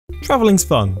Travelling's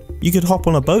fun. You could hop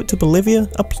on a boat to Bolivia,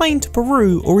 a plane to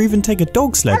Peru, or even take a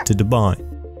dog sled to Dubai.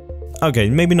 Okay,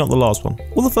 maybe not the last one,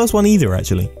 or the first one either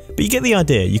actually, but you get the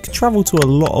idea. You can travel to a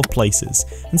lot of places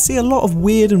and see a lot of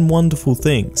weird and wonderful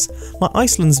things, like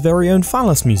Iceland's very own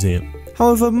phallus museum.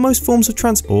 However, most forms of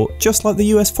transport, just like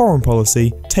the US foreign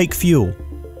policy, take fuel.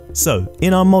 So,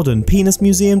 in our modern,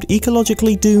 penis-museumed,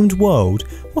 ecologically doomed world,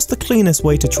 what's the cleanest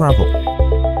way to travel?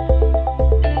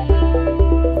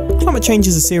 Climate change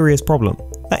is a serious problem.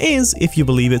 That is, if you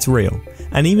believe it's real.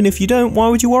 And even if you don't, why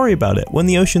would you worry about it? When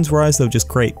the oceans rise, they'll just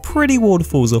create pretty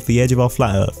waterfalls off the edge of our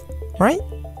flat Earth, right?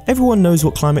 Everyone knows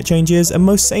what climate change is, and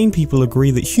most sane people agree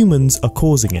that humans are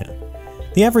causing it.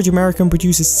 The average American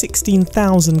produces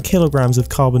 16,000 kilograms of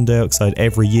carbon dioxide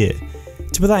every year.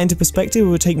 To put that into perspective, it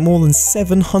would take more than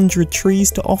 700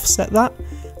 trees to offset that,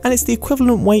 and it's the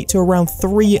equivalent weight to around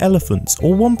 3 elephants,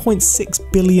 or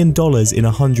 $1.6 billion in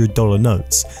 $100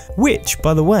 notes, which,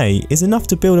 by the way, is enough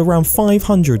to build around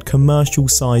 500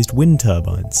 commercial-sized wind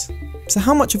turbines. So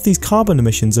how much of these carbon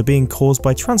emissions are being caused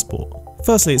by transport?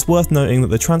 Firstly, it's worth noting that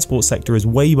the transport sector is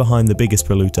way behind the biggest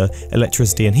polluter,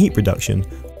 electricity and heat production,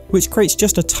 which creates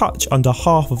just a touch under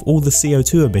half of all the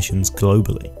CO2 emissions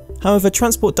globally. However,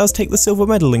 transport does take the silver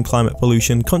medal in climate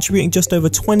pollution, contributing just over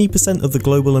 20% of the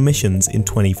global emissions in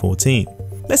 2014.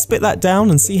 Let's spit that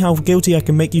down and see how guilty I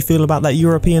can make you feel about that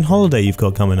European holiday you've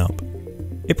got coming up.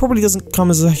 It probably doesn't come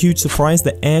as a huge surprise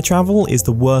that air travel is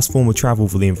the worst form of travel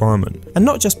for the environment, and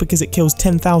not just because it kills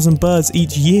 10,000 birds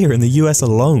each year in the US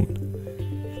alone.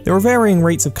 There are varying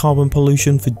rates of carbon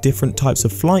pollution for different types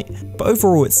of flight, but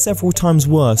overall it's several times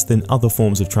worse than other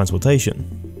forms of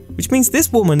transportation. Which means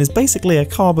this woman is basically a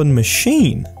carbon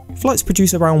machine. Flights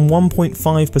produce around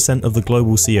 1.5% of the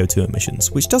global CO2 emissions,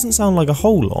 which doesn't sound like a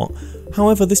whole lot.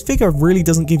 However, this figure really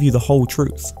doesn't give you the whole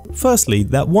truth. Firstly,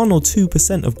 that 1 or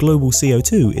 2% of global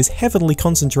CO2 is heavily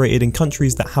concentrated in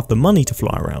countries that have the money to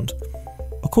fly around.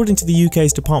 According to the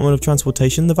UK's Department of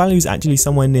Transportation, the value is actually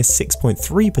somewhere near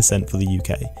 6.3% for the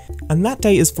UK. And that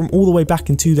data is from all the way back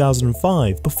in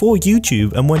 2005, before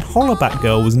YouTube and when Hollaback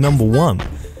Girl was #1.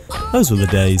 Those were the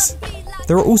days.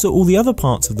 There are also all the other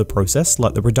parts of the process,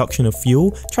 like the production of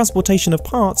fuel, transportation of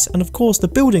parts, and of course the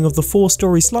building of the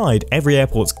 4-storey slide every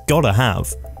airport's gotta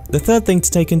have. The third thing to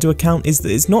take into account is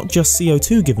that it's not just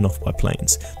CO2 given off by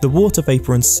planes. The water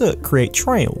vapour and soot create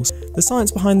trails. The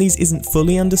science behind these isn't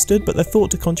fully understood, but they're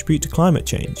thought to contribute to climate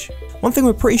change. One thing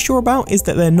we're pretty sure about is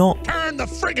that they're not Turn the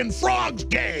friggin' frogs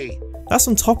gay! That's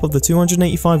on top of the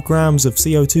 285 grams of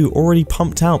CO2 already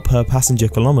pumped out per passenger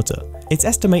kilometre. It's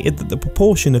estimated that the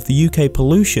proportion of the UK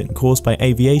pollution caused by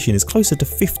aviation is closer to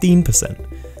 15%.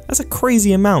 That's a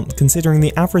crazy amount considering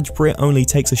the average Brit only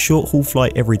takes a short-haul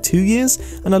flight every 2 years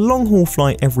and a long-haul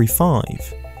flight every 5.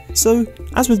 So,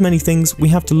 as with many things, we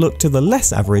have to look to the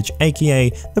less average, aka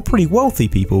the pretty wealthy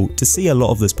people, to see a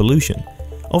lot of this pollution.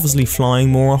 Obviously flying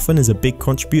more often is a big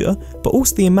contributor, but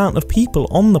also the amount of people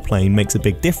on the plane makes a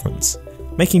big difference,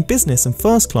 making business and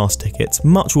first class tickets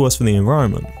much worse for the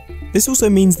environment. This also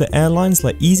means that airlines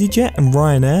like EasyJet and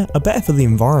Ryanair are better for the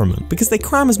environment because they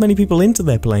cram as many people into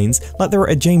their planes like they're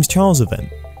at a James Charles event.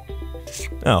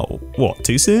 Oh, what,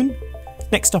 too soon?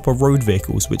 Next up are road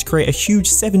vehicles, which create a huge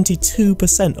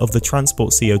 72% of the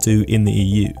transport CO2 in the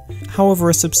EU. However,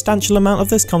 a substantial amount of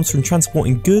this comes from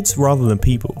transporting goods rather than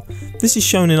people. This is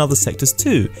shown in other sectors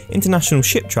too. International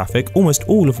ship traffic, almost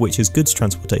all of which is goods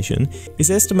transportation, is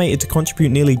estimated to contribute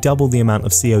nearly double the amount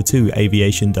of CO2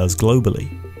 aviation does globally.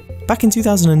 Back in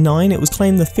 2009, it was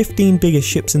claimed the 15 biggest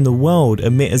ships in the world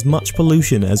emit as much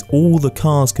pollution as all the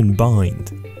cars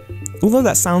combined. Although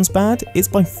that sounds bad, it's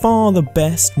by far the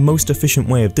best, most efficient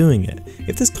way of doing it.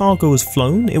 If this cargo was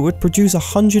flown, it would produce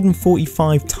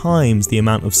 145 times the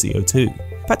amount of CO2.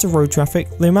 Back to road traffic,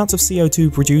 the amount of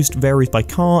CO2 produced varies by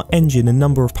car, engine and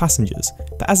number of passengers,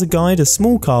 but as a guide, a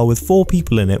small car with 4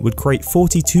 people in it would create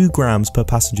 42 grams per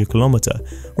passenger kilometre,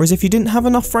 whereas if you didn't have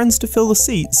enough friends to fill the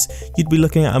seats, you'd be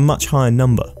looking at a much higher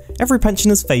number. Every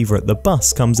pensioner's favourite, the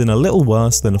bus comes in a little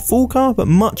worse than a full car, but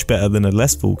much better than a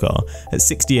less full car, at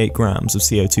 68 grams of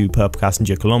CO2 per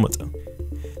passenger kilometre.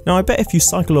 Now I bet if you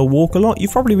cycle or walk a lot,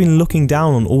 you've probably been looking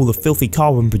down on all the filthy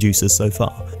carbon producers so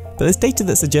far, but there's data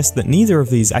that suggests that neither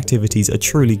of these activities are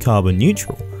truly carbon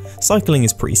neutral. Cycling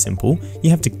is pretty simple,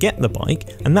 you have to get the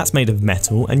bike, and that's made of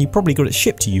metal, and you probably got it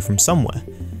shipped to you from somewhere.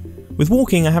 With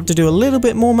walking, I have to do a little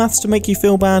bit more maths to make you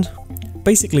feel bad.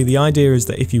 Basically, the idea is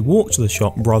that if you walk to the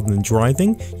shop rather than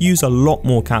driving, you use a lot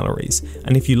more calories,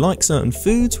 and if you like certain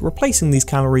foods, replacing these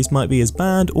calories might be as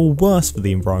bad or worse for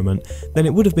the environment than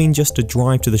it would have been just to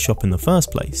drive to the shop in the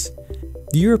first place.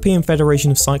 The European Federation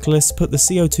of Cyclists put the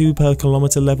CO2 per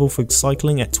kilometre level for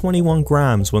cycling at 21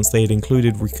 grams once they had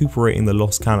included recuperating the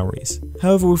lost calories.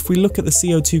 However, if we look at the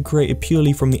CO2 created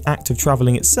purely from the act of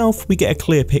travelling itself, we get a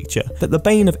clear picture that the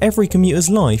bane of every commuter's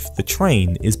life, the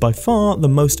train, is by far the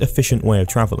most efficient way of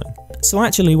travelling. So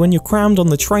actually, when you're crammed on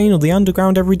the train or the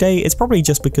underground every day, it's probably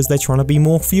just because they're trying to be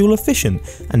more fuel efficient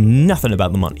and nothing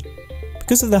about the money.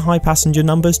 Because of their high passenger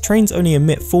numbers, trains only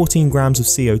emit 14 grams of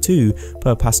CO2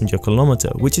 per passenger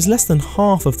kilometre, which is less than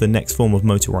half of the next form of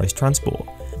motorised transport.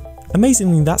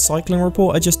 Amazingly, that cycling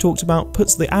report I just talked about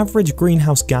puts the average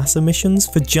greenhouse gas emissions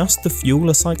for just the fuel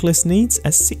a cyclist needs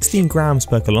at 16 grams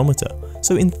per kilometre.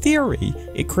 So in theory,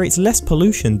 it creates less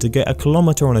pollution to get a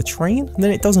kilometre on a train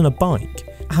than it does on a bike.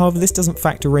 However, this doesn't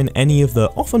factor in any of the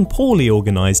often poorly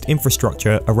organised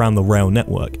infrastructure around the rail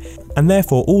network, and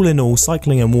therefore all in all,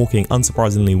 cycling and walking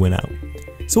unsurprisingly win out.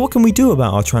 So what can we do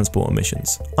about our transport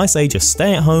emissions? I say just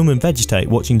stay at home and vegetate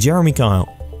watching Jeremy Kyle.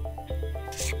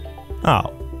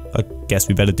 Oh, I guess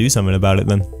we better do something about it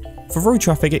then. For road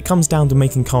traffic, it comes down to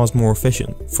making cars more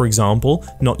efficient. For example,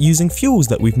 not using fuels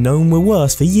that we've known were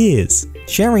worse for years,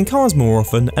 sharing cars more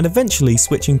often, and eventually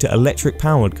switching to electric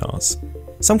powered cars.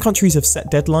 Some countries have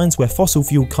set deadlines where fossil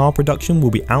fuel car production will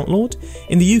be outlawed.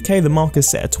 In the UK, the mark is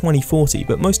set at 2040,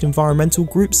 but most environmental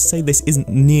groups say this isn't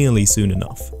nearly soon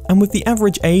enough. And with the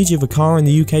average age of a car in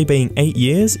the UK being 8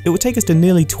 years, it would take us to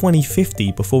nearly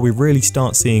 2050 before we really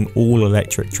start seeing all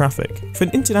electric traffic. For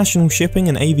international shipping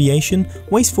and aviation,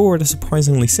 ways forward are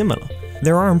surprisingly similar.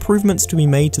 There are improvements to be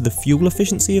made to the fuel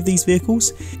efficiency of these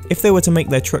vehicles. If they were to make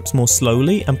their trips more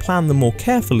slowly and plan them more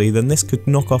carefully, then this could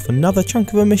knock off another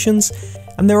chunk of emissions.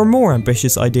 And there are more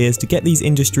ambitious ideas to get these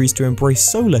industries to embrace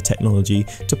solar technology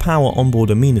to power onboard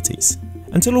amenities.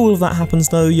 Until all of that happens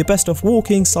though, you're best off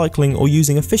walking, cycling, or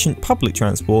using efficient public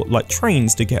transport like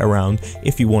trains to get around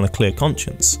if you want a clear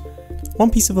conscience.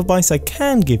 One piece of advice I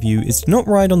can give you is to not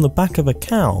ride on the back of a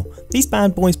cow. These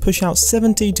bad boys push out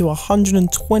 70 to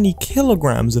 120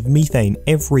 kilograms of methane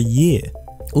every year.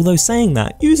 Although saying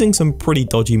that, using some pretty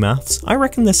dodgy maths, I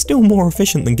reckon they're still more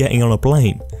efficient than getting on a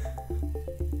plane.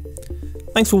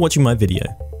 Thanks for watching my video.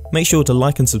 Make sure to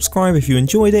like and subscribe if you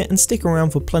enjoyed it, and stick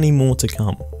around for plenty more to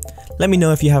come. Let me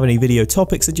know if you have any video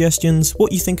topic suggestions,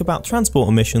 what you think about transport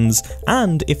emissions,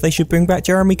 and if they should bring back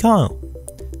Jeremy Kyle.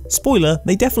 Spoiler,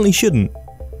 they definitely shouldn't.